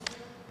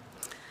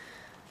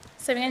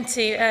So we're going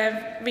to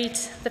read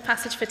the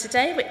passage for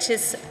today, which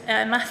is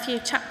Matthew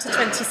chapter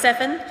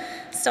 27,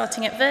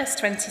 starting at verse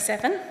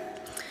 27.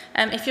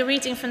 If you're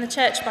reading from the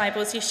church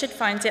Bibles, you should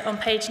find it on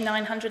page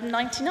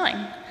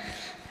 999.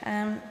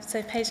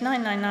 So page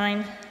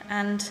 999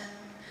 and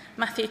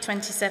Matthew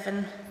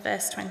 27,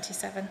 verse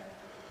 27.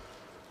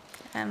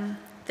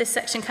 This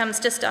section comes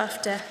just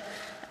after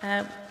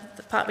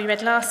the part we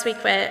read last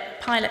week, where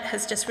Pilate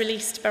has just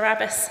released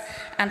Barabbas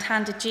and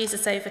handed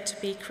Jesus over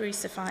to be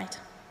crucified.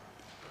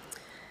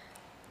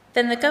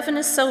 Then the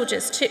governor's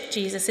soldiers took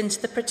Jesus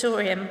into the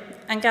praetorium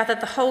and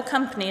gathered the whole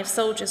company of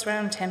soldiers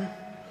round him.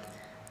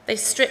 They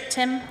stripped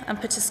him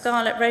and put a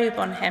scarlet robe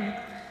on him,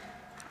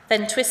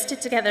 then twisted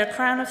together a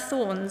crown of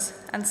thorns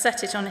and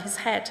set it on his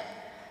head.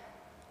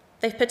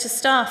 They put a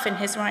staff in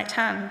his right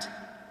hand.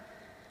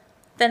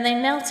 Then they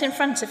knelt in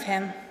front of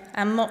him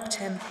and mocked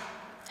him.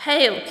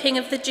 "Hail, King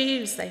of the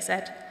Jews," they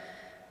said.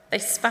 They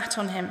spat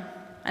on him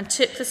and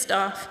took the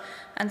staff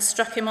and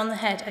struck him on the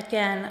head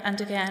again and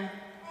again.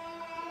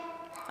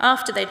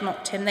 After they'd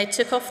mocked him, they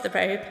took off the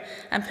robe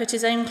and put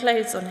his own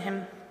clothes on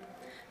him.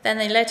 Then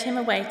they led him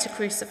away to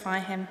crucify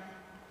him.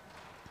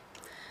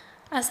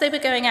 As they were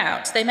going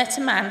out, they met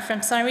a man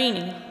from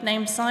Cyrene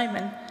named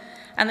Simon,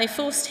 and they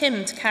forced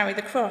him to carry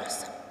the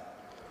cross.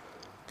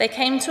 They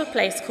came to a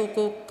place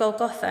called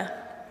Golgotha,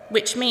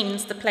 which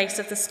means the place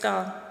of the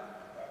skull.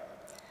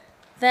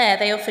 There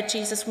they offered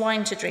Jesus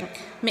wine to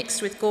drink,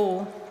 mixed with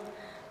gall,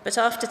 but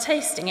after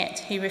tasting it,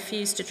 he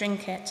refused to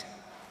drink it.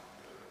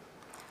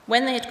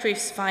 When they had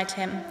crucified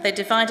him, they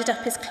divided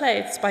up his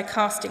clothes by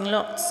casting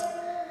lots,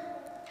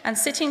 and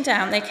sitting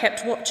down, they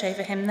kept watch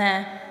over him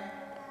there.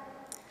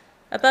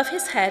 Above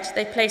his head,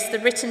 they placed the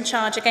written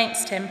charge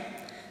against him: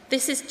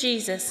 "This is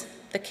Jesus,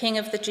 the King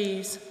of the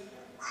Jews."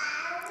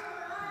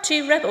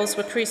 2 rebels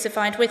were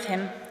crucified with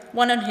him,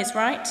 one on his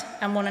right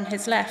and one on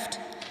his left.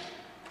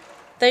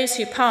 Those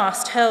who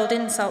passed hurled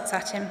insults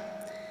at him,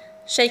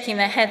 shaking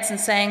their heads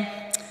and saying,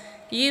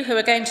 "You who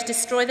are going to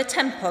destroy the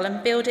temple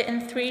and build it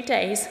in 3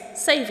 days,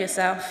 save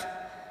yourself.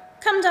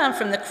 Come down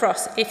from the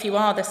cross if you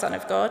are the Son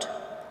of God."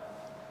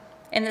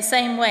 In the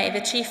same way, the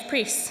chief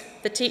priests,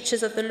 the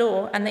teachers of the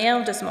law, and the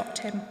elders mocked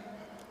him.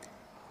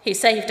 "He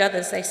saved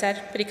others," they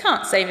said, "but he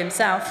can't save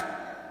himself.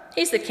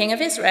 He's the King of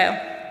Israel.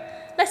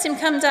 Let him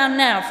come down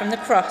now from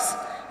the cross,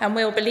 and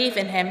we'll believe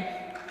in him.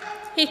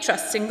 He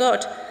trusts in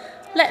God.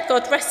 Let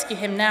God rescue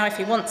him now if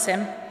he wants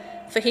him,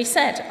 for he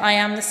said, 'I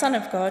am the Son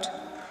of God.'"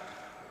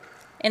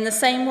 In the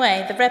same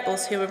way, the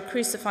rebels who were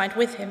crucified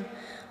with him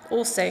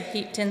also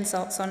heaped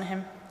insults on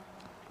him.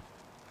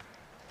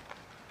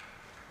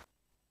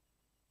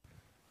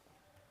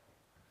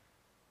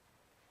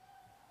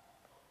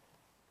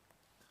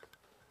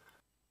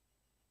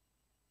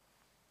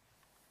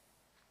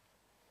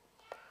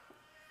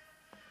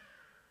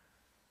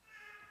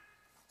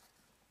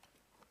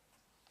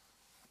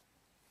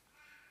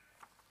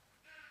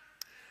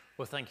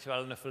 Well, thank you,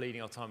 Eleanor, for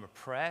leading our time of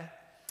prayer,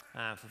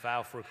 and for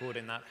Val for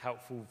recording that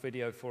helpful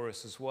video for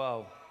us as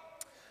well.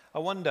 I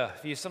wonder,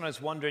 if you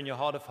sometimes wonder in your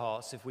heart of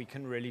hearts if we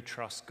can really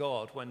trust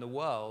God when the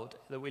world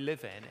that we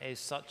live in is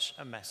such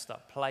a messed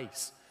up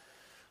place.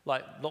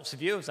 Like lots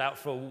of you, I was out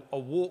for a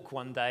walk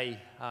one day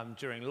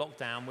during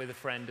lockdown with a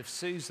friend of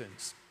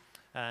Susan's.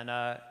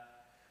 And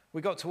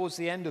we got towards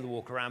the end of the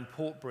walk around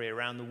Portbury,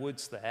 around the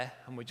woods there,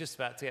 and we're just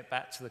about to get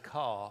back to the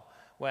car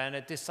when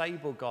a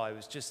disabled guy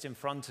was just in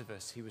front of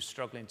us. He was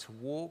struggling to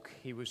walk,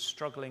 he was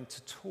struggling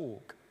to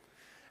talk.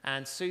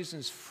 And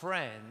Susan's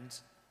friend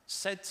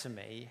said to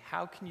me,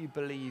 "How can you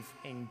believe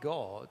in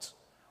God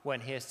when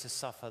he has to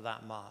suffer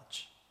that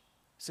much?"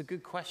 It's a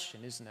good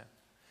question, isn't it?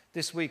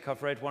 This week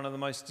I've read one of the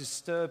most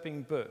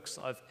disturbing books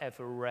I've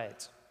ever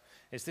read.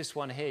 It's this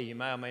one here. You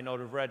may or may not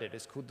have read it.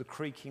 It's called The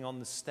Creaking on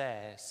the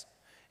Stairs.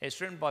 It's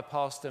written by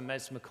Pastor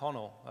Mes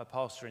McConnell, a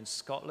pastor in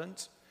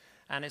Scotland,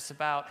 and it's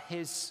about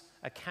his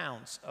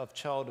accounts of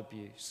child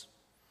abuse.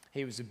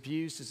 He was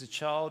abused as a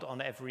child.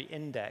 On every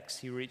index,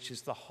 he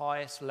reaches the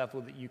highest level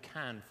that you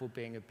can for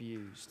being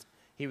abused.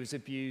 He was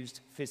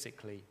abused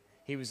physically.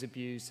 He was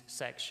abused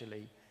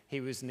sexually. He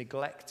was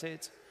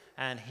neglected,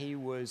 and he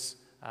was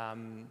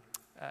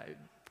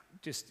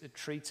just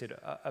treated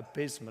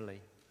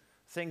abysmally.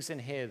 Things in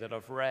here that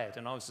I've read,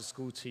 and I was a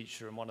school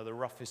teacher in one of the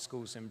roughest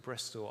schools in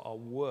Bristol, are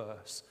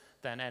worse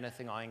than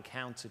anything I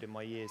encountered in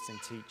my years in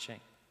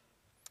teaching.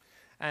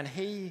 And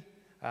he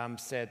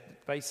said,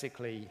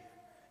 basically,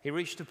 he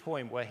reached a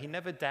point where he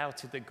never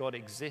doubted that God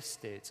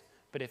existed,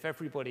 but if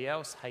everybody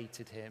else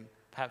hated him,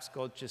 perhaps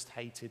God just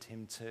hated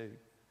him too.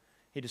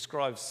 He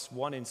describes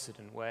one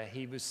incident where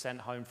he was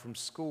sent home from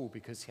school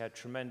because he had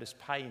tremendous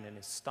pain in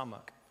his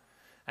stomach.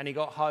 And he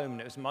got home,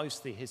 and it was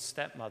mostly his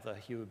stepmother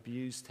who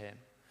abused him.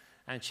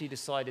 And she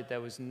decided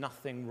there was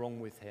nothing wrong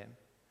with him.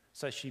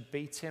 So she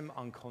beat him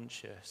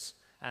unconscious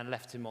and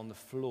left him on the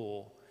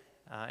floor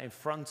in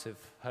front of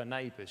her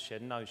neighbours. She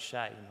had no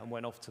shame and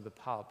went off to the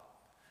pub.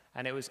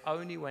 And it was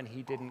only when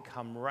he didn't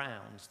come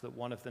round that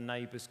one of the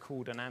neighbours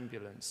called an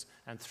ambulance,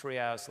 and 3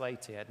 hours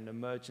later he had an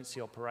emergency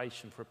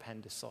operation for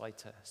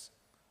appendicitis.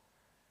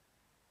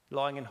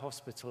 Lying in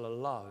hospital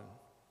alone,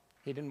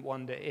 He didn't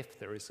wonder if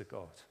there is a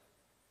God,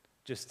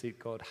 just that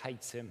God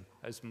hates him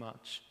as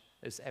much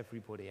as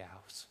everybody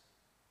else.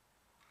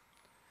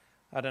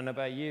 I don't know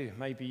about you.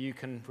 Maybe you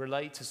can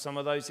relate to some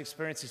of those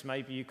experiences.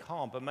 Maybe you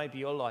can't, but maybe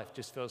your life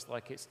just feels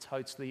like it's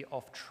totally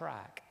off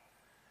track.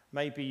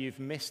 Maybe you've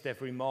missed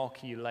every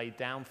marker you laid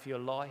down for your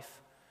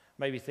life.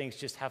 Maybe things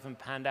just haven't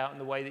panned out in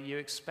the way that you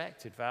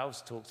expected.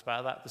 Val's talked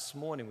about that this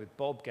morning with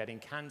Bob getting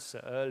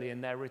cancer early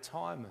in their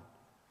retirement.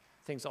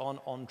 Things aren't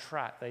on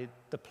track.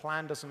 The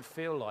plan doesn't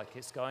feel like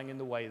it's going in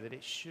the way that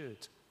it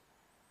should.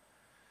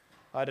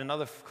 I had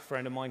another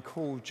friend of mine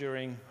call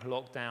during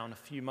lockdown a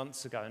few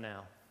months ago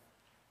now.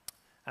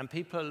 And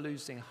people are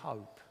losing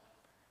hope.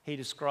 He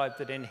described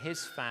that in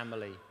his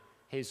family,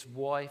 his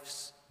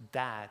wife's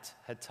dad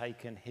had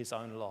taken his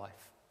own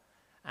life.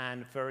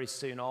 And very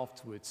soon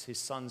afterwards, his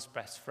son's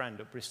best friend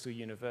at Bristol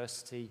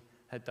University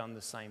had done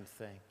the same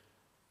thing.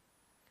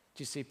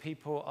 Do you see,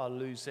 people are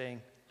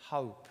losing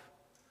hope.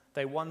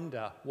 They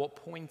wonder, what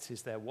point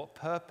is there? What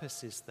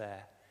purpose is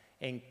there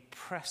in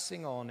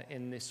pressing on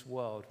in this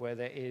world where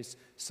there is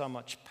so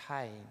much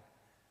pain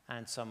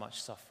and so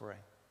much suffering?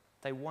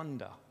 They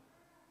wonder,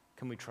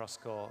 can we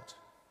trust God?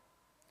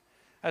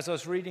 As I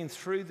was reading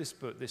through this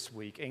book this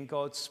week, in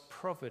God's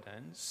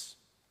providence,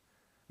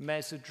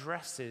 Mez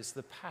addresses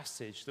the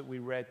passage that we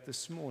read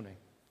this morning.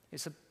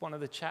 One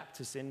of the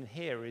chapters in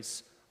here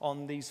is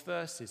on these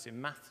verses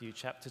in Matthew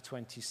chapter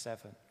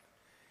 27.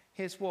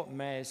 Here's what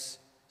Mez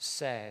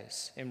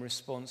says in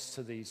response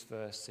to these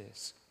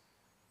verses.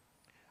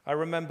 I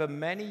remember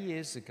many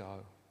years ago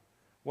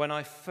when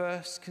I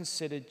first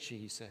considered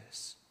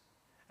Jesus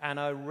and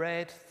I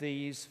read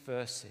these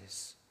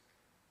verses.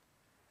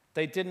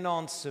 They didn't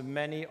answer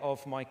many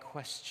of my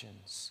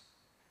questions,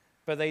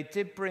 but they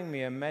did bring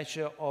me a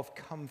measure of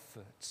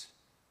comfort.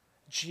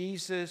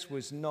 Jesus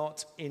was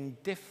not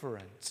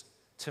indifferent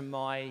to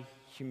my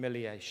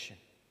humiliation.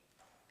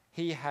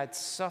 He had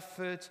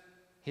suffered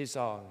his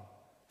own,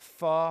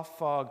 far,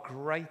 far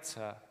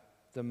greater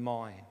than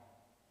mine.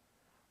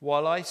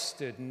 While I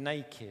stood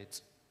naked,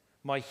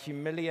 my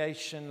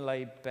humiliation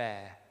lay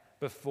bare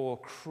before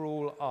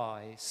cruel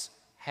eyes.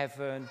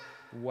 Heaven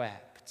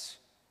wept.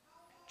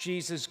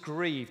 Jesus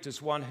grieved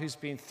as one who's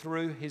been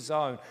through his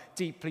own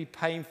deeply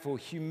painful,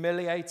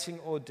 humiliating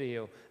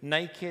ordeal,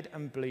 naked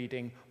and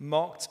bleeding,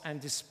 mocked and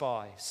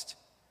despised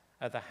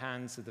at the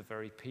hands of the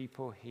very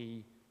people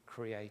he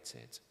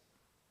created.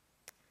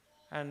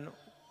 And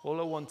all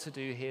I want to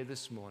do here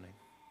this morning,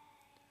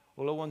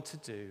 all I want to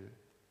do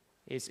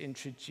is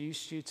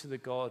introduce you to the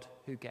God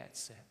who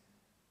gets it,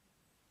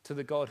 to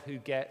the God who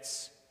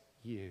gets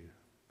you,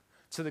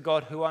 to the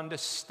God who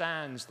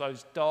understands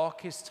those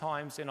darkest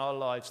times in our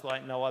lives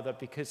like no other,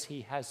 because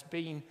he has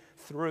been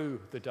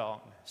through the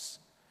darkness.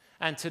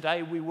 And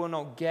today we will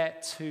not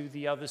get to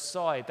the other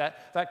side.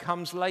 That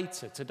comes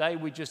later. Today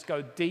we just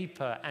go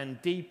deeper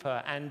and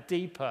deeper and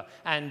deeper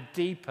and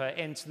deeper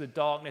into the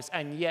darkness,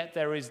 and yet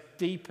there is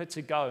deeper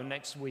to go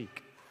next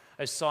week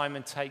as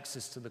Simon takes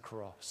us to the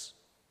cross.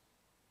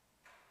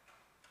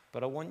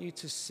 But I want you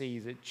to see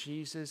that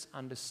Jesus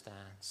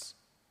understands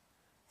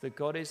that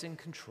God is in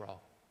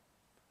control,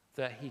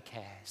 that he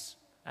cares.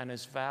 And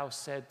as Val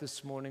said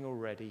this morning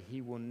already,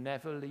 he will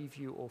never leave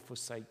you or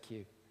forsake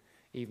you,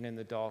 even in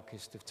the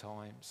darkest of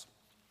times.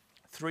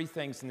 3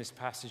 things in this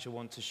passage I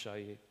want to show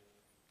you.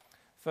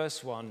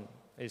 First one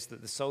is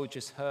that the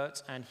soldiers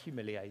hurt and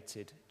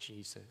humiliated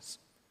Jesus.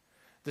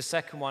 The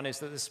second one is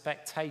that the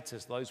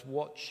spectators, those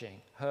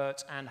watching,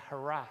 hurt and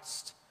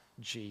harassed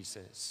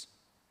Jesus.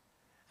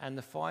 And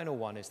the final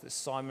one is that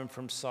Simon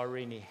from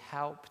Cyrene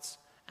helped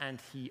and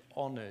he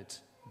honored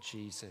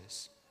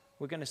Jesus.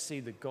 We're going to see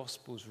the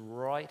Gospels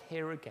right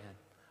here again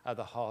at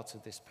the heart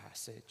of this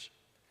passage.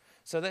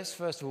 So let's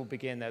first of all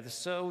begin there. The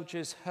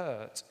soldiers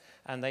hurt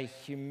and they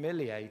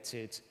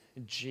humiliated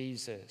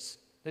Jesus.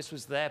 This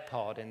was their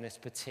part in this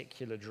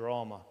particular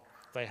drama.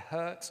 They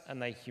hurt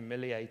and they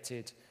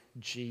humiliated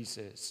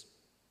Jesus.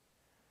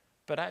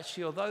 But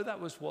actually, although that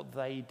was what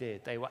they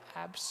did, they were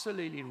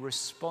absolutely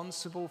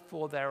responsible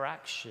for their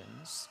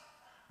actions.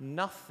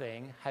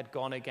 Nothing had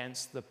gone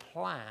against the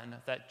plan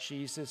that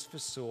Jesus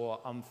foresaw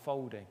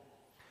unfolding.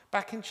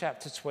 Back in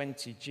chapter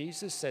 20,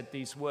 Jesus said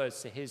these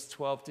words to his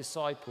 12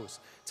 disciples,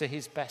 to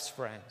his best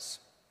friends.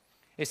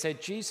 It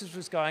said Jesus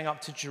was going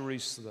up to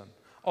Jerusalem.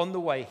 On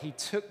the way, he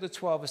took the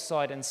 12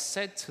 aside and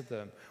said to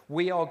them,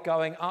 "We are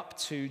going up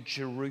to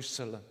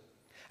Jerusalem.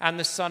 And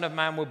the Son of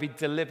Man will be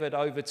delivered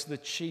over to the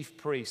chief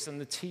priests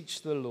and the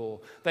teachers of the law.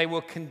 They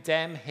will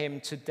condemn him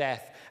to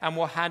death and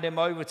will hand him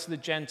over to the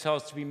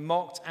Gentiles to be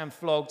mocked and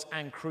flogged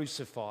and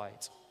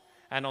crucified.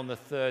 And on the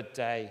 3rd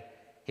day,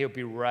 he'll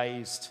be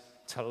raised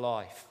to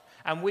life."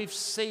 And we've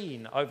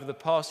seen over the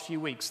past few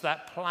weeks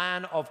that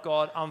plan of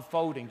God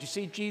unfolding. Do you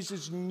see,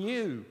 Jesus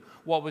knew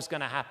what was going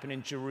to happen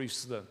in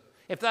Jerusalem.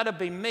 If that had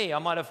been me, I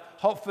might have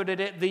hot-footed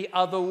it the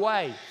other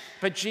way.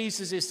 But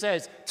Jesus, it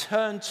says,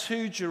 turned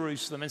to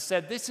Jerusalem and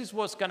said, this is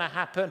what's going to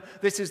happen.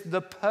 This is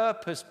the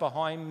purpose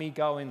behind me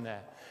going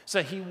there.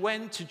 So he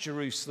went to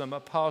Jerusalem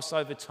at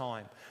Passover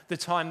time, the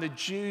time the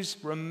Jews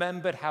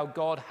remembered how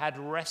God had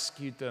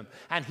rescued them.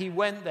 And he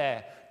went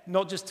there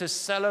not just to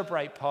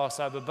celebrate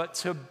Passover, but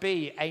to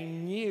be a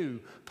new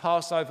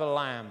Passover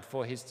lamb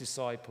for his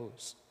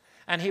disciples.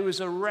 And he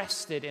was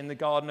arrested in the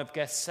Garden of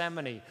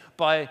Gethsemane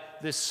by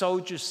the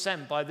soldiers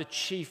sent by the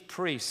chief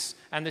priests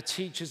and the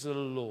teachers of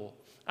the law.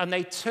 And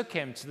they took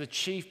him to the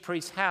chief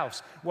priest's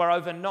house, where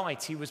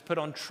overnight he was put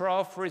on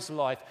trial for his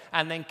life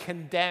and then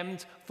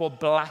condemned for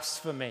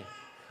blasphemy,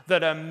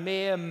 that a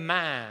mere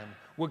man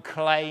would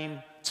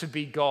claim to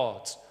be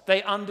God.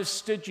 They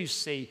understood, you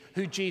see,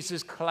 who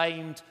Jesus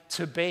claimed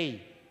to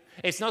be.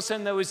 It's not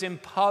something that was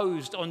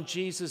imposed on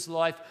Jesus'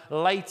 life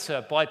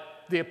later by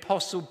the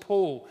Apostle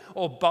Paul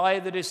or by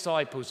the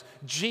disciples.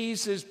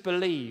 Jesus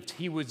believed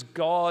he was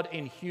God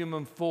in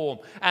human form,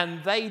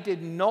 and they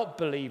did not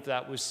believe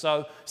that was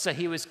so, so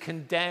he was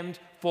condemned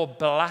for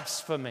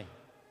blasphemy.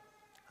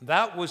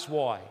 That was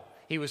why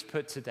he was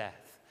put to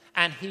death,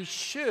 and he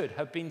should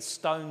have been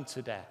stoned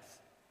to death.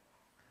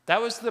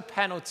 That was the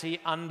penalty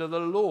under the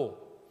law.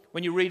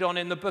 When you read on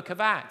in the book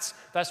of Acts,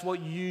 that's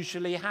what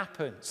usually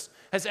happens.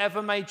 Has it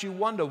ever made you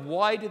wonder,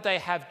 why did they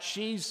have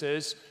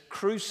Jesus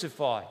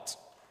crucified?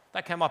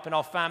 That came up in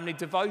our family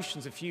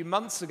devotions a few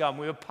months ago, and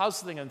we were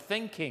puzzling and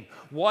thinking,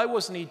 why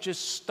wasn't he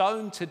just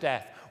stoned to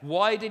death?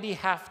 Why did he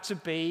have to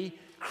be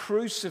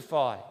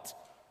crucified?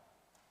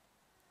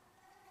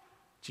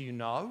 Do you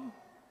know?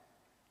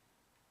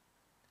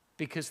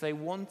 Because they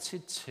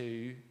wanted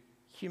to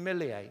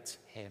humiliate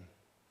him.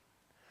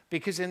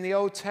 Because in the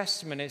Old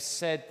Testament it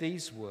said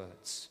these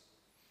words,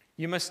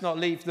 "You must not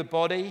leave the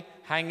body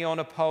hanging on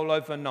a pole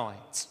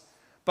overnight,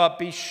 but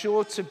be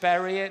sure to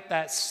bury it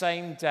that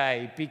same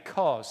day,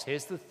 because,"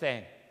 here's the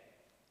thing,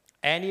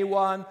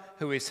 "anyone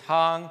who is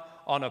hung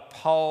on a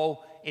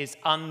pole is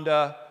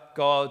under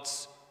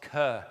God's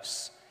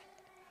curse."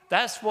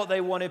 That's what they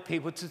wanted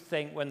people to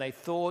think when they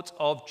thought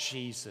of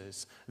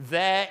Jesus.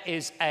 There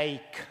is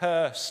a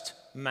cursed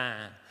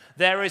man.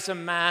 There is a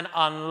man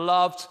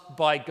unloved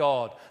by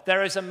God.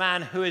 There is a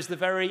man who is the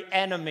very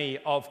enemy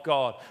of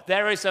God.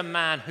 There is a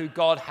man who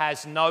God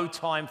has no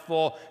time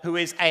for, who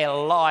is a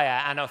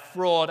liar and a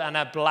fraud and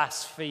a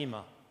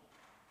blasphemer.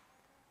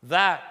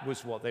 That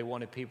was what they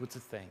wanted people to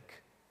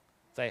think.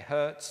 They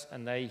hurt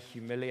and they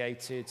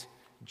humiliated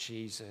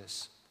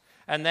Jesus.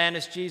 And then,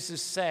 as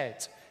Jesus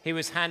said, he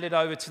was handed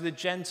over to the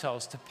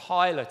Gentiles, to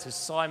Pilate, as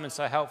Simon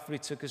so helpfully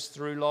took us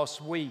through last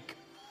week.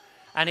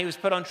 And he was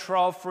put on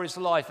trial for his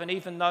life. And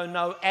even though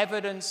no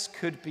evidence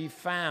could be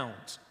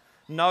found,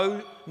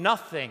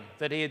 nothing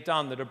that he had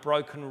done that had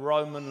broken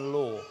Roman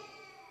law,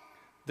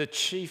 the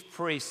chief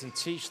priests and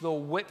teachers all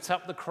whipped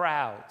up the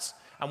crowds.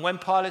 And when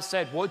Pilate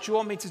said, "What do you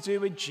want me to do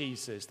with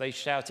Jesus?" they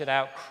shouted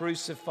out,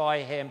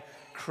 "Crucify him,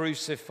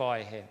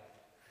 crucify him."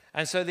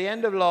 And so at the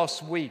end of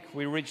last week,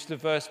 we reached the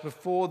verse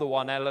before the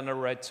one Eleanor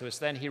read to us.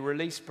 Then he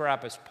released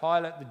Barabbas.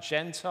 Pilate, the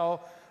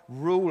Gentile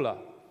ruler,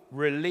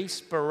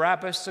 released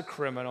Barabbas, a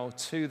criminal,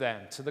 to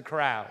them, to the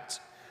crowd.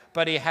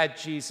 But he had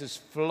Jesus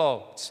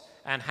flogged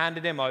and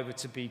handed him over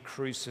to be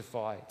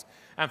crucified.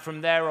 And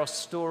from there our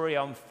story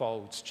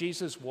unfolds.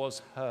 Jesus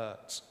was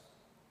hurt.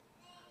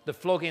 The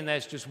flogging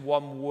there's just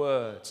one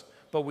word,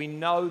 but we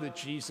know that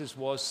Jesus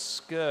was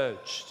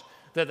scourged,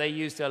 that they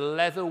used a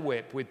leather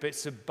whip with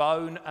bits of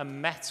bone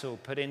and metal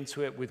put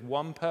into it with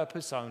one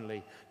purpose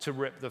only, to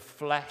rip the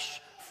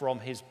flesh from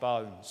his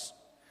bones.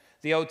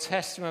 The Old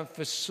Testament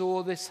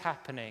foresaw this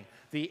happening.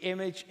 The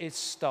image is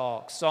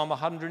stark. Psalm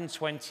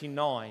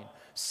 129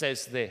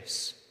 says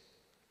this,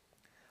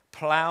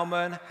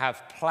 "Plowmen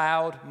have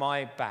plowed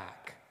my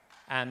back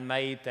and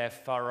made their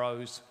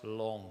furrows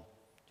long."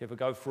 Do you ever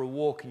go for a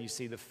walk and you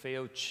see the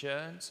field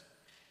churned?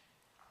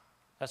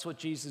 That's what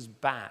Jesus'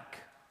 back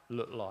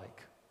looked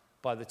like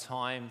by the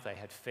time they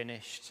had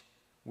finished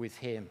with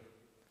him.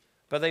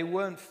 But they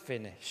weren't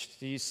finished.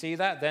 Do you see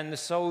that? Then the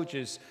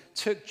soldiers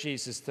took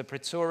Jesus to the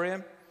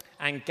praetorium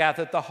and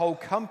gathered the whole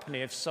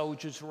company of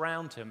soldiers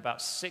around him.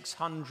 About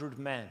 600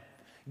 men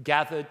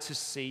gathered to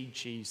see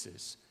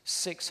Jesus.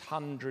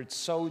 600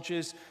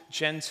 soldiers,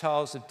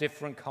 Gentiles of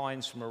different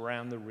kinds from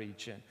around the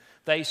region.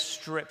 They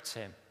stripped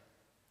him,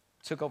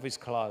 took off his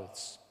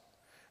clothes.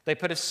 They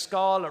put a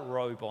scarlet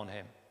robe on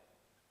him.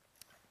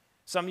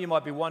 Some of you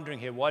might be wondering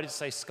here, why did it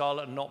say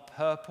scarlet and not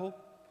purple?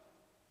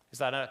 Is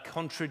that a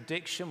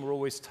contradiction? We're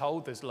always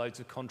told there's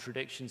loads of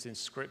contradictions in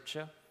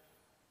Scripture.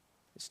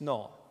 It's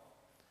not.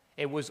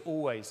 It was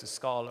always a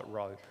scarlet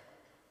robe,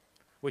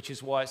 which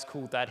is why it's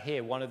called that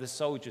here. One of the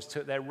soldiers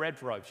took their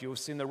red robes. You've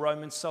seen the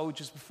Roman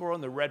soldiers before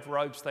on the red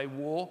robes they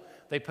wore.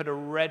 They put a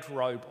red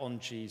robe on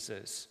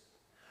Jesus.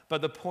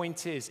 But the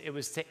point is, it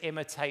was to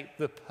imitate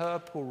the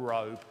purple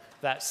robe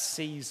that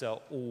Caesar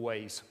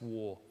always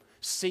wore.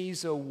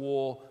 Caesar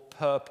wore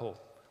purple,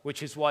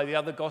 which is why the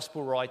other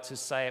gospel writers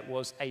say it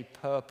was a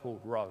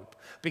purple robe,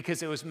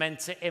 because it was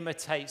meant to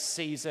imitate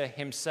Caesar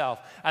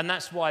himself. And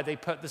that's why they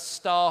put the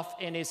staff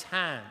in his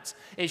hand.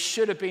 It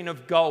should have been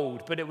of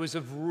gold, but it was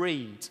of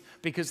reed,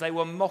 because they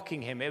were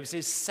mocking him. It was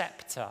his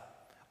scepter.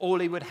 All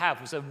he would have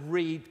was a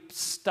reed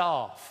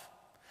staff.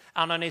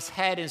 And on his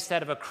head,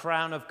 instead of a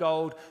crown of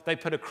gold, they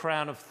put a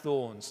crown of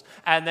thorns.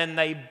 And then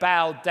they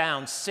bowed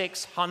down,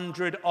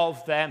 600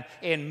 of them,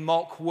 in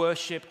mock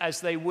worship,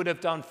 as they would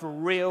have done for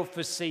real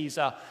for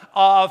Caesar.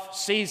 Of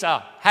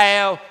Caesar,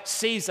 hail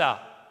Caesar.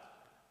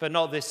 But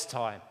not this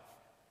time.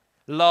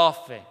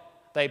 Laughing,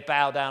 they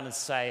bow down and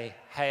say,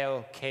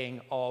 hail King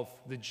of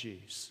the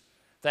Jews.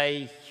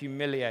 They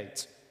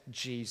humiliate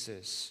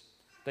Jesus.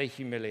 They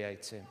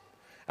humiliate him.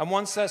 And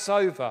once that's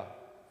over,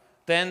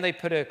 then they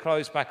put her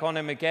clothes back on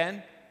him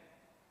again,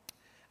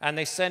 and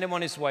they send him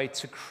on his way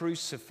to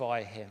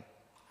crucify him.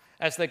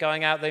 As they're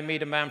going out, they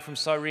meet a man from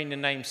Cyrene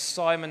named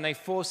Simon. They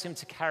force him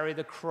to carry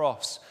the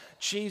cross.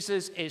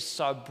 Jesus is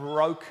so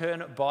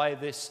broken by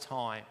this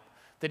time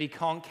that he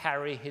can't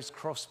carry his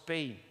cross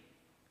beam.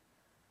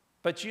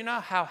 But do you know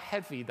how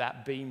heavy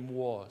that beam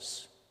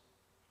was?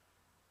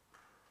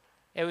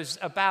 It was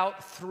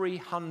about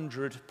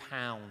 300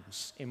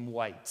 pounds in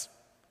weight.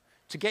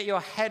 To get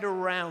your head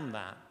around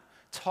that,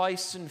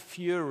 Tyson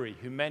Fury,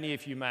 who many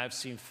of you may have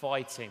seen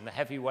fighting, the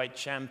heavyweight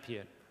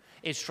champion,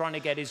 is trying to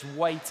get his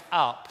weight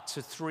up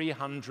to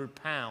 300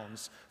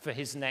 pounds for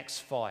his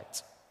next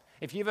fight.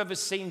 If you've ever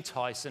seen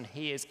Tyson,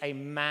 he is a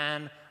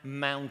man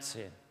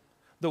mountain.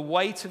 The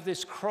weight of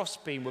this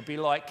crossbeam would be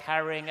like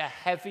carrying a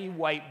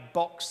heavyweight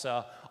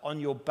boxer on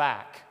your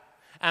back.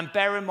 And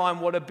bear in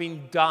mind what had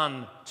been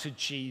done to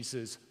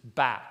Jesus'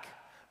 back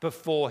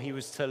before he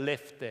was to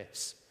lift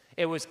this.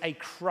 It was a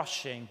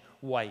crushing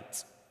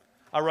weight.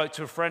 I wrote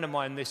to a friend of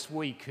mine this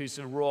week who's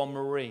a Royal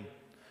Marine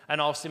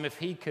and asked him if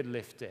he could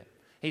lift it.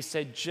 He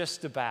said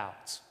just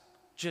about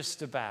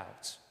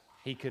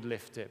he could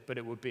lift it, but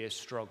it would be a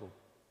struggle.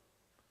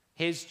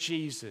 Here's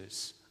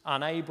Jesus,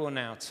 unable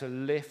now to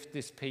lift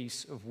this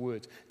piece of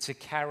wood, to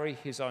carry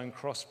his own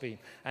crossbeam.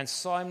 And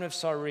Simon of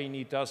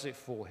Cyrene does it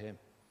for him.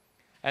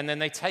 And then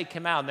they take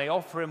him out and they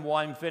offer him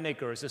wine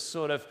vinegar as a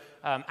sort of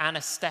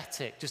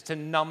anesthetic, just to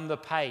numb the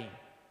pain.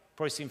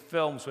 Probably seen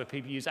films where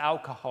people use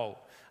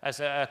alcohol as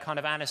a kind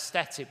of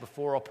anesthetic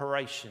before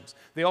operations.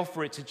 They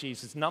offer it to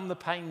Jesus, numb the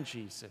pain,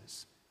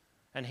 Jesus.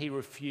 And he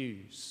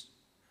refused.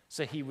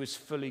 So he was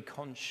fully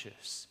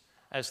conscious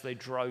as they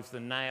drove the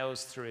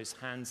nails through his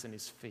hands and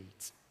his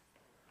feet.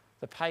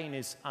 The pain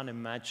is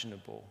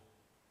unimaginable.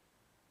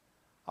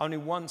 Only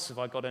once have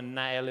I got a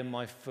nail in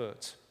my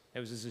foot. It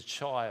was as a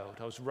child.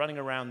 I was running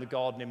around the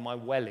garden in my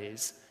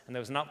wellies, and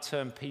there was an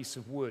upturned piece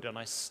of wood, and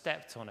I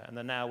stepped on it, and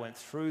the nail went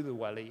through the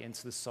wellie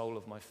into the sole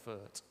of my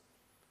foot.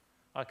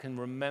 I can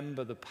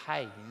remember the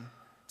pain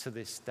to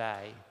this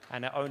day,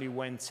 and it only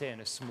went in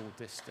a small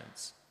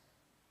distance.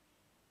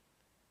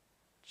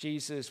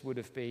 Jesus would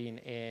have been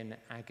in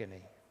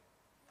agony,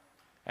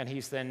 and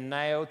he's then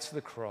nailed to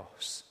the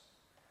cross.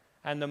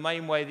 And the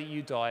main way that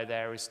you die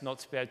there is not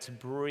to be able to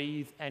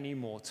breathe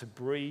anymore. To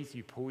breathe,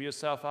 you pull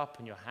yourself up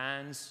in your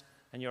hands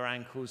and your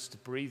ankles to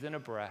breathe in a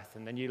breath,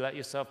 and then you let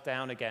yourself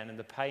down again, and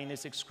the pain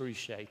is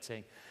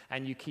excruciating,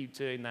 and you keep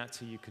doing that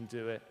till you can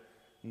do it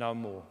no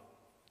more.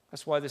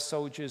 That's why the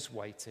soldiers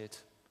waited.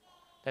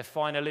 Their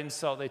final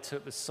insult, they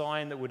took the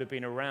sign that would have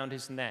been around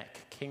his neck,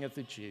 King of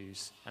the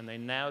Jews, and they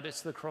nailed it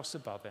to the cross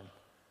above him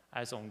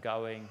as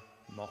ongoing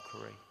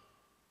mockery.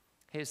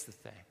 Here's the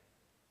thing.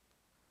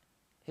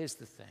 Here's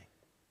the thing.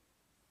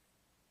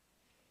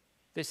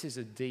 This is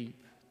a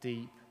deep,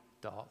 deep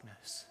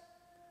darkness.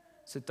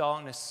 It's a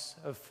darkness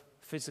of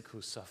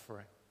physical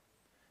suffering.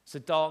 It's a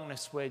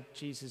darkness where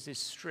Jesus is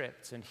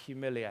stripped and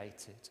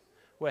humiliated,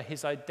 where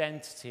his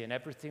identity and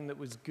everything that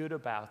was good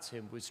about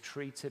him was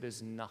treated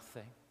as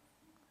nothing,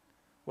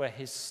 where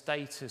his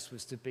status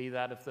was to be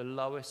that of the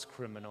lowest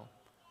criminal,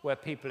 where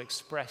people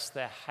expressed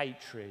their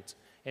hatred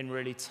in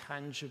really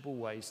tangible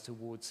ways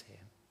towards him.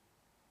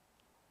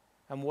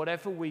 And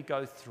whatever we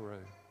go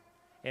through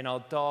in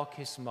our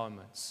darkest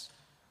moments,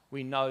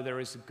 we know there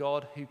is a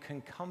God who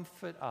can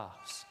comfort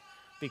us,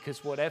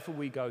 because whatever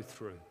we go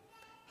through,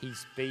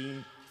 he's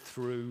been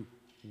through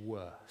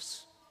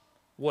worse.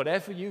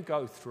 Whatever you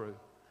go through,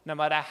 no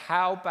matter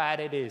how bad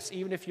it is,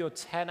 even if you're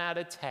 10 out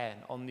of 10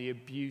 on the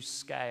abuse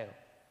scale,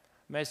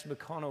 Mes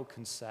McConnell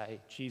can say,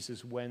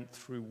 Jesus went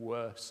through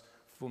worse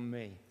for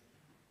me.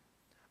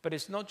 But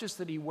it's not just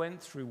that he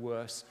went through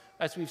worse.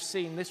 As we've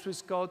seen, this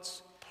was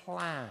God's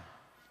plan.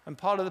 And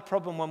part of the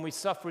problem when we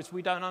suffer is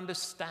we don't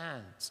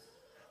understand.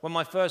 When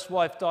my first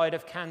wife died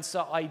of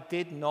cancer, I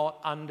did not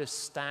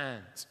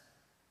understand.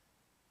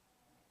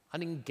 I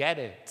didn't get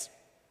it.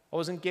 I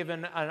wasn't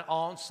given an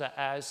answer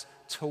as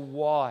to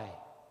why.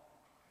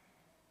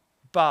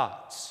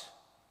 But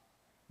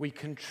we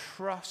can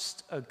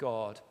trust a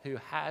God who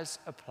has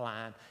a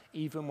plan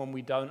even when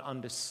we don't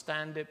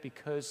understand it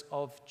because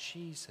of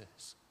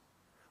Jesus.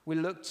 We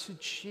look to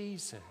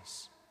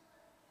Jesus.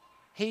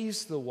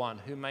 He's the one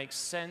who makes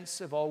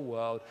sense of our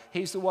world.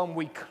 He's the one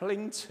we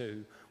cling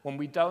to when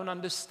we don't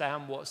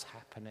understand what's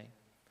happening.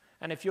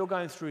 And if you're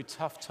going through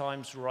tough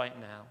times right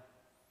now,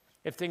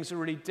 if things are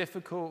really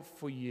difficult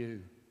for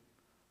you,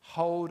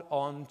 hold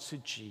on to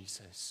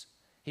Jesus.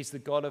 He's the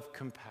God of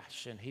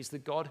compassion. He's the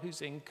God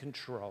who's in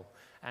control,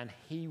 and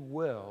he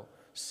will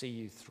see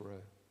you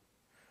through.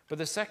 But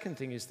the second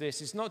thing is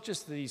this: it's not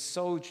just that these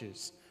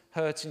soldiers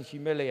hurt and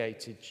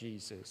humiliated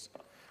Jesus,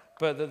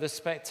 but that the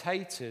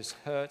spectators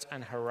hurt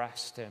and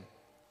harassed him.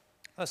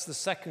 That's the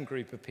second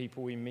group of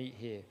people we meet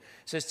here. It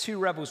says 2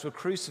 rebels were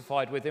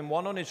crucified with him,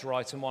 one on his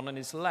right and one on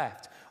his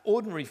left.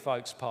 Ordinary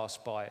folks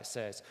passed by, it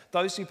says.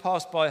 Those who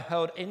passed by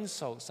hurled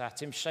insults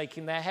at him,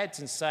 shaking their heads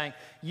and saying,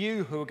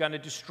 "You who are going to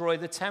destroy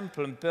the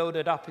temple and build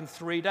it up in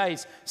 3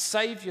 days,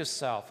 save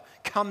yourself.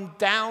 Come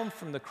down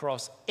from the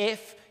cross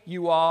if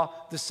you are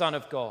the Son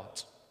of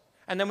God."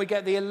 And then we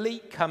get the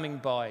elite coming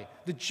by,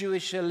 the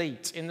Jewish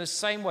elite. In the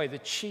same way, the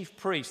chief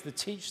priests, the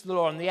teachers of the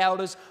law, and the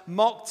elders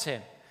mocked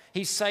him.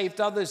 He saved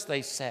others,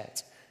 they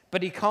said,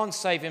 but he can't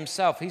save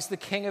himself. He's the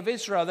King of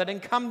Israel. Let him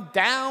come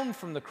down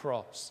from the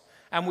cross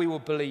and we will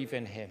believe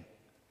in him.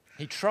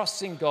 He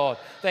trusts in God.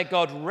 Let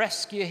God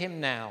rescue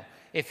him now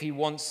if he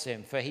wants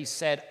him, for he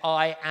said,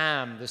 "I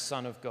am the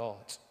Son of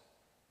God."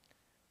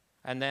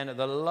 And then at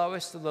the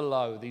lowest of the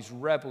low, these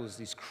rebels,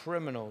 these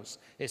criminals,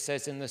 it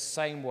says in the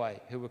same way,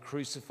 who were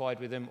crucified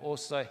with him,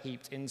 also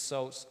heaped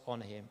insults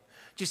on him.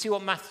 Do you see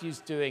what Matthew's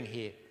doing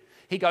here?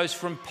 He goes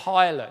from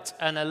Pilate,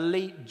 an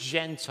elite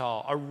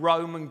Gentile, a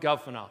Roman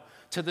governor,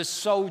 to the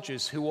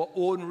soldiers who were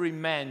ordinary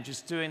men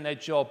just doing their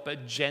job,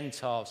 but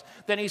Gentiles.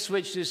 Then he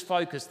switches his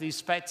focus, these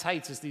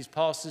spectators, these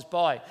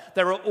passers-by.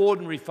 There are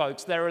ordinary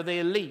folks, there are the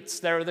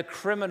elites, there are the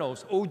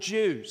criminals, all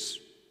Jews.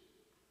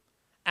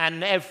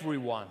 And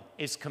everyone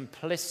is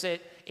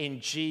complicit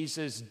in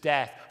Jesus'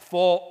 death,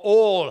 for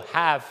all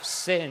have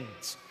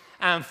sinned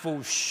and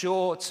fall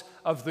short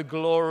of the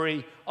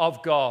glory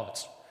of God.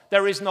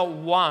 There is not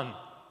one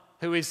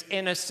who is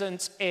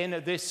innocent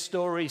in this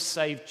story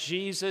save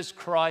Jesus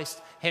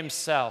Christ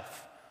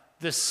himself,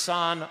 the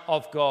Son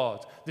of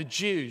God. The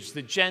Jews,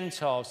 the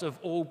Gentiles of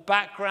all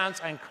backgrounds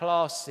and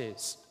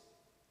classes,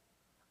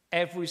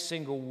 every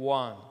single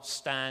one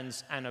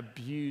stands and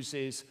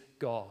abuses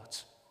God.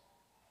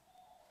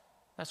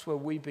 That's where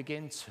we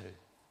begin to.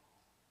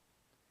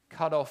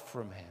 Cut off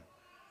from him,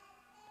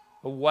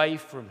 away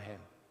from him,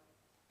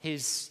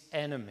 his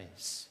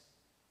enemies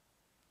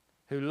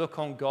who look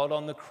on God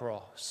on the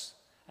cross,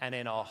 and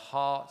in our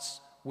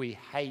hearts we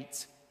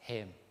hate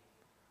him.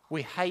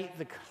 We hate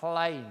the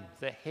claim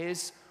that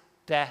his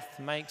death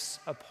makes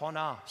upon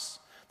us,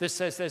 that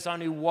says there's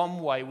only one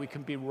way we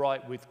can be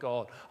right with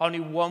God, only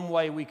one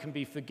way we can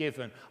be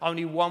forgiven,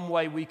 only one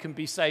way we can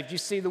be saved. You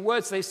see, the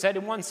words they said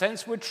in one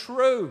sense were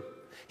true.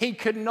 He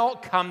could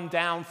not come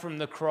down from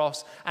the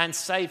cross and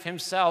save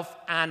himself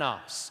and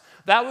us.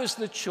 That was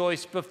the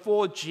choice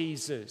before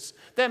Jesus.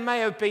 There may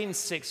have been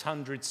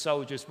 600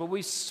 soldiers, but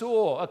we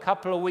saw a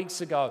couple of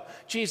weeks ago,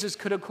 Jesus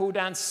could have called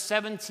down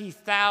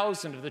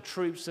 70,000 of the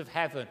troops of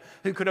heaven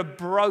who could have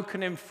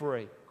broken him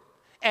free.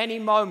 Any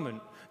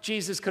moment,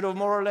 Jesus could have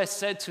more or less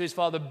said to his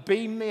Father,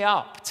 "Beam me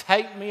up,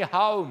 take me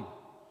home."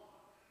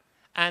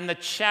 And the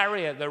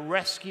chariot that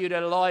rescued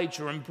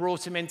Elijah and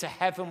brought him into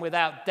heaven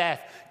without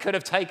death could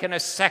have taken a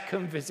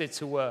second visit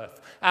to earth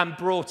and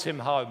brought him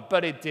home,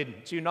 but it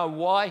didn't. Do you know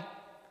why?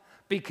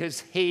 Because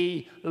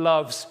he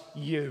loves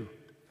you.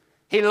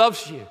 He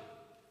loves you.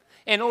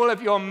 In all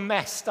of your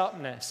messed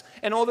upness,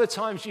 in all the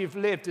times you've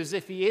lived as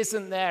if he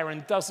isn't there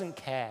and doesn't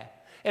care,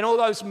 in all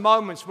those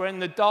moments where in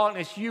the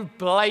darkness you've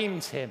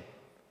blamed him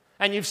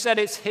and you've said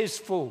it's his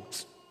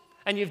fault,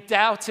 and you've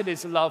doubted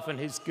his love and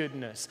his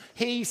goodness,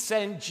 he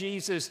sent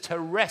Jesus to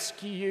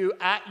rescue you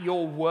at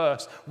your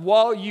worst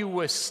while you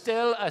were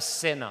still a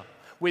sinner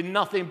with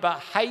nothing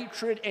but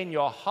hatred in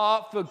your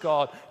heart for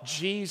God.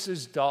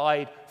 Jesus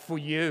died for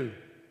you.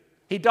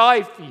 He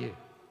died for you,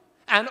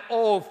 and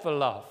all for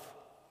love.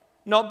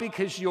 Not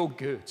because you're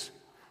good,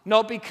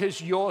 not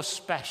because you're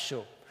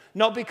special,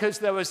 not because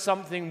there was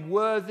something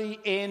worthy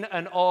in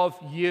and of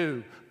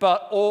you,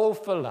 but all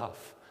for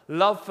love.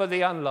 Love for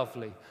the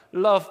unlovely.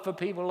 Love for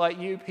people like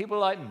you, people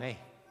like me.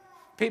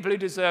 People who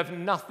deserve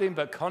nothing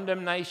but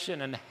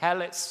condemnation and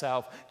hell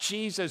itself.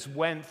 Jesus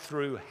went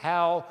through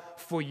hell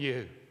for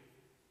you.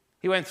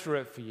 He went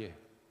through it for you.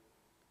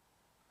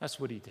 That's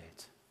what he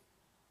did.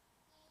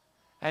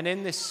 And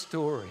in this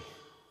story,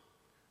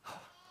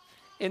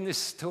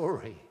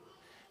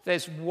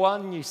 there's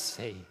one, you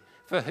see,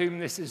 for whom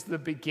this is the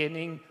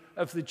beginning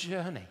of the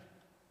journey.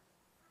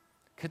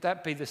 Could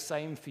that be the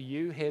same for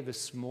you here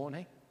this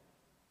morning?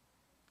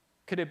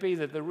 Could it be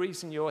that the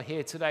reason you're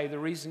here today, the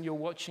reason you're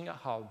watching at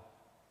home,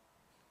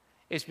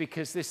 is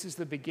because this is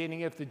the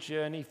beginning of the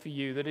journey for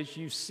you, that as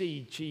you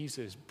see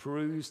Jesus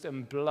bruised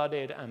and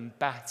blooded and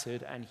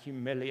battered and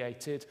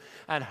humiliated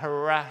and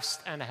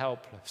harassed and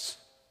helpless,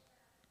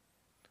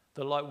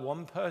 that like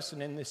one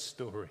person in this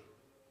story,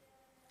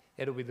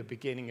 it'll be the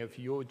beginning of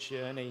your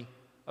journey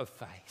of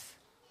faith.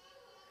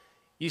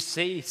 You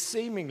see,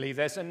 seemingly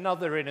there's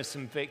another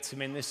innocent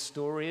victim in this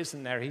story,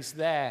 isn't there? He's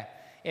there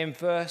in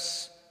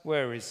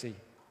where is he?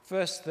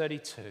 Verse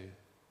 32.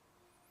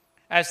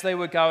 As they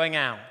were going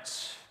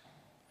out,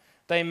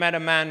 they met a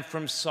man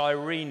from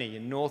Cyrene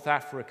in North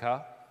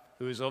Africa,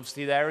 who was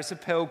obviously there as a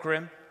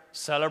pilgrim,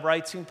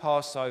 celebrating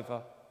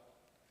Passover,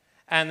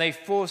 and they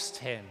forced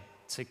him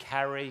to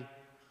carry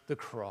the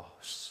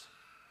cross.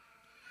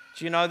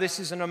 Do you know, this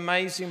is an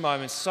amazing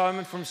moment.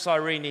 Simon from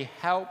Cyrene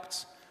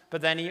helped,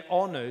 but then he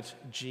honored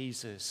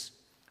Jesus.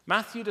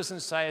 Matthew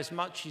doesn't say as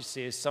much, you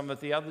see, as some of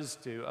the others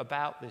do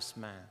about this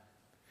man.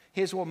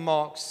 Here's what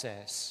Mark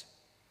says.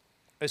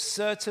 A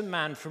certain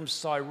man from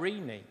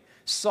Cyrene,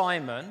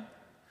 Simon,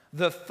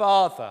 the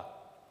father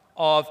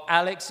of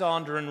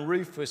Alexander and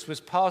Rufus, was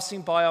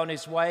passing by on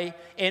his way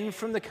in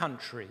from the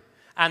country,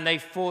 and they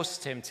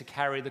forced him to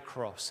carry the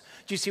cross.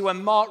 Do you see,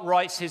 when Mark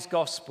writes his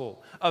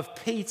gospel of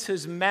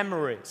Peter's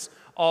memories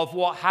of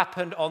what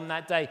happened on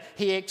that day,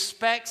 he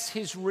expects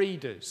his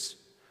readers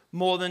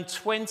more than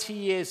 20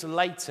 years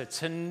later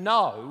to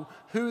know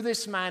who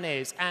this man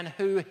is and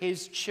who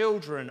his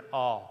children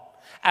are.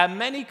 And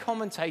many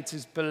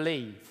commentators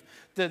believe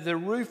that the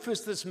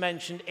Rufus that's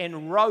mentioned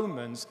in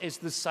Romans is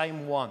the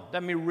same one.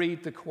 Let me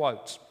read the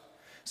quote.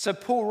 So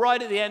Paul,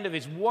 right at the end of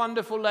his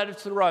wonderful letter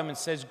to the Romans,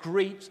 says,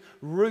 "Greet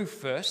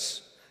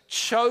Rufus,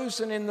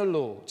 chosen in the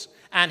Lord,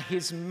 and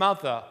his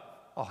mother,"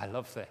 oh, I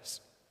love this,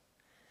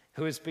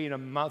 "who has been a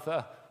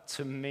mother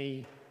to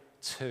me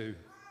too."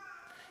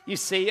 You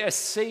see, a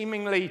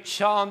seemingly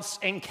chance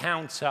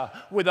encounter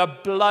with a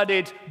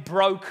blooded,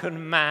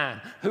 broken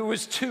man who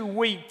was too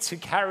weak to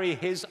carry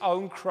his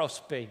own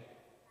crossbeam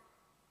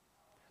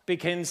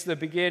begins the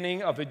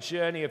beginning of a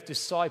journey of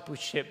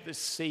discipleship that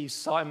sees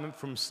Simon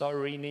from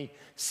Cyrene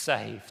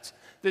saved,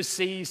 that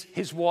sees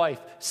his wife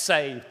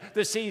saved,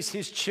 that sees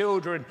his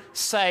children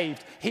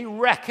saved. He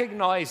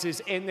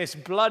recognizes in this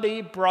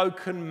bloody,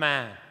 broken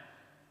man,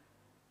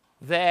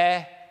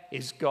 there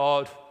is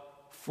God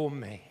for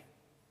me.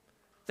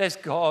 There's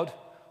God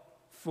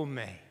for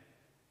me.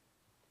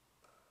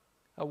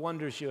 I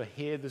wonder, as you're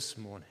here this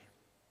morning,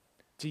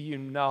 do you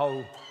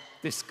know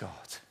this God?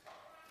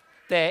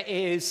 There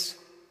is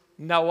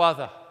no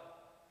other.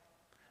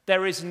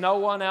 There is no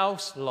one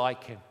else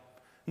like him.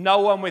 No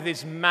one with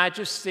his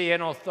majesty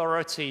and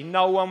authority.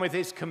 No one with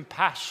his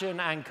compassion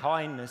and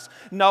kindness.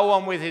 No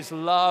one with his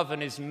love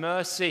and his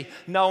mercy.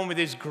 No one with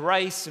his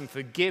grace and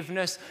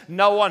forgiveness.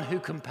 No one who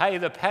can pay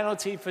the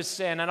penalty for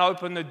sin and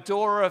open the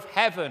door of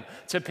heaven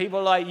to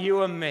people like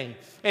you and me.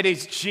 It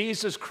is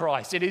Jesus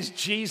Christ. It is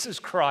Jesus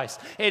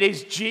Christ. It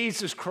is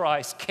Jesus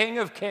Christ, King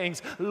of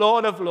kings,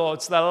 Lord of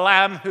lords, the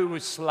Lamb who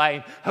was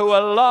slain, who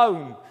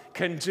alone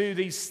can do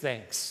these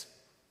things.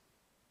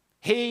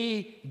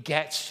 He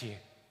gets you.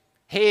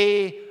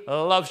 He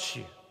loves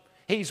you.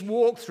 He's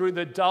walked through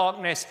the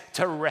darkness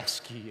to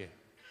rescue you.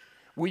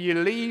 Will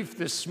you leave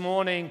this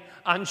morning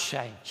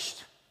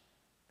unchanged?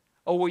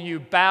 Or will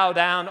you bow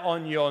down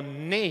on your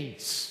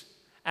knees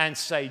and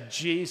say,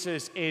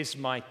 Jesus is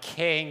my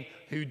King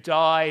who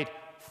died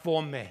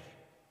for me?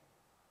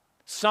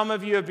 Some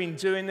of you have been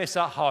doing this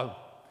at home.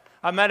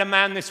 I met a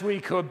man this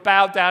week who had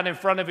bowed down in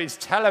front of his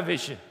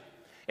television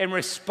in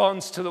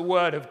response to the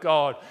word of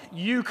God.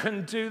 You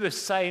can do the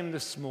same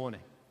this morning.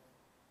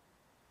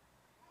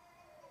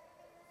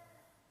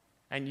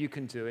 And you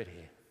can do it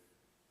here.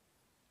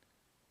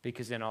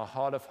 Because in our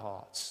heart of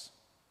hearts,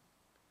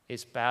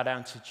 it's bow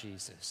down to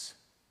Jesus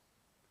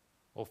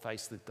or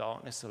face the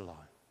darkness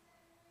alone.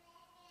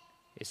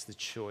 It's the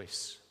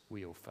choice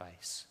we all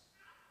face.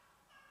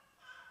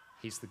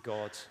 He's the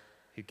God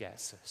who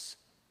gets us.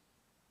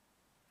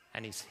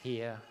 And he's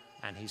here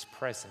and he's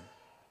present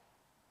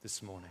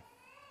this morning.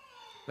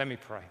 Let me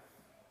pray.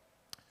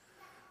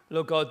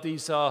 Lord God,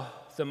 these are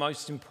the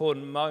most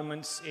important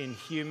moments in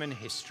human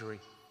history.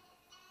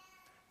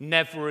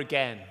 Never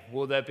again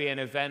will there be an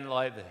event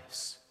like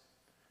this.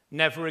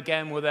 Never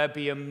again will there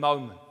be a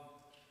moment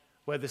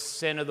where the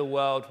sin of the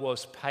world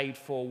was paid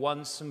for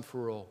once and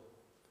for all.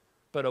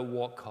 But at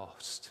what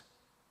cost?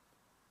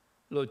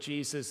 Lord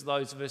Jesus,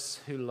 those of us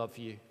who love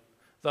you,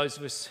 those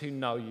of us who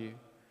know you,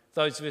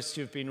 those of us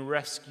who have been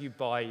rescued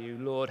by you,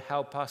 Lord,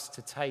 help us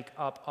to take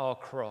up our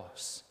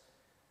cross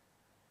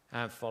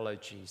and follow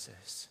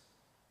Jesus.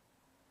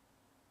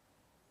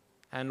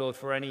 And Lord,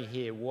 for any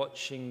here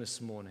watching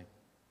this morning,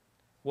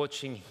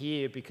 watching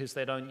here because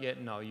they don't yet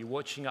know you,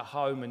 watching at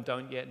home and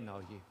don't yet know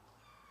you,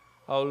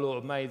 oh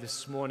Lord, may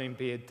this morning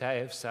be a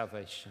day of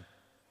salvation.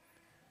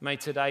 May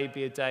today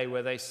be a day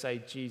where they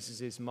say,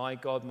 Jesus is my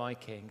God, my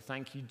King.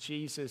 Thank you,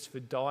 Jesus, for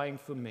dying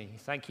for me.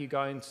 Thank you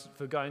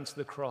for going to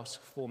the cross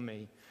for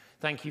me.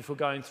 Thank you for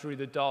going through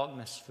the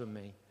darkness for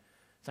me.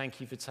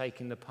 Thank you for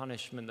taking the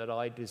punishment that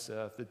I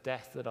deserve, the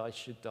death that I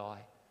should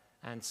die,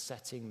 and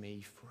setting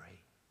me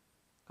free.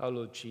 Oh,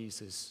 Lord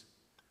Jesus.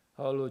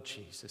 Oh, Lord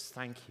Jesus,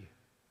 thank you.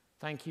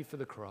 Thank you for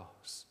the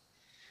cross.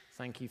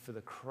 Thank you for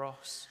the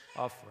cross,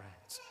 our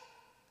friends.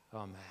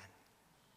 Amen.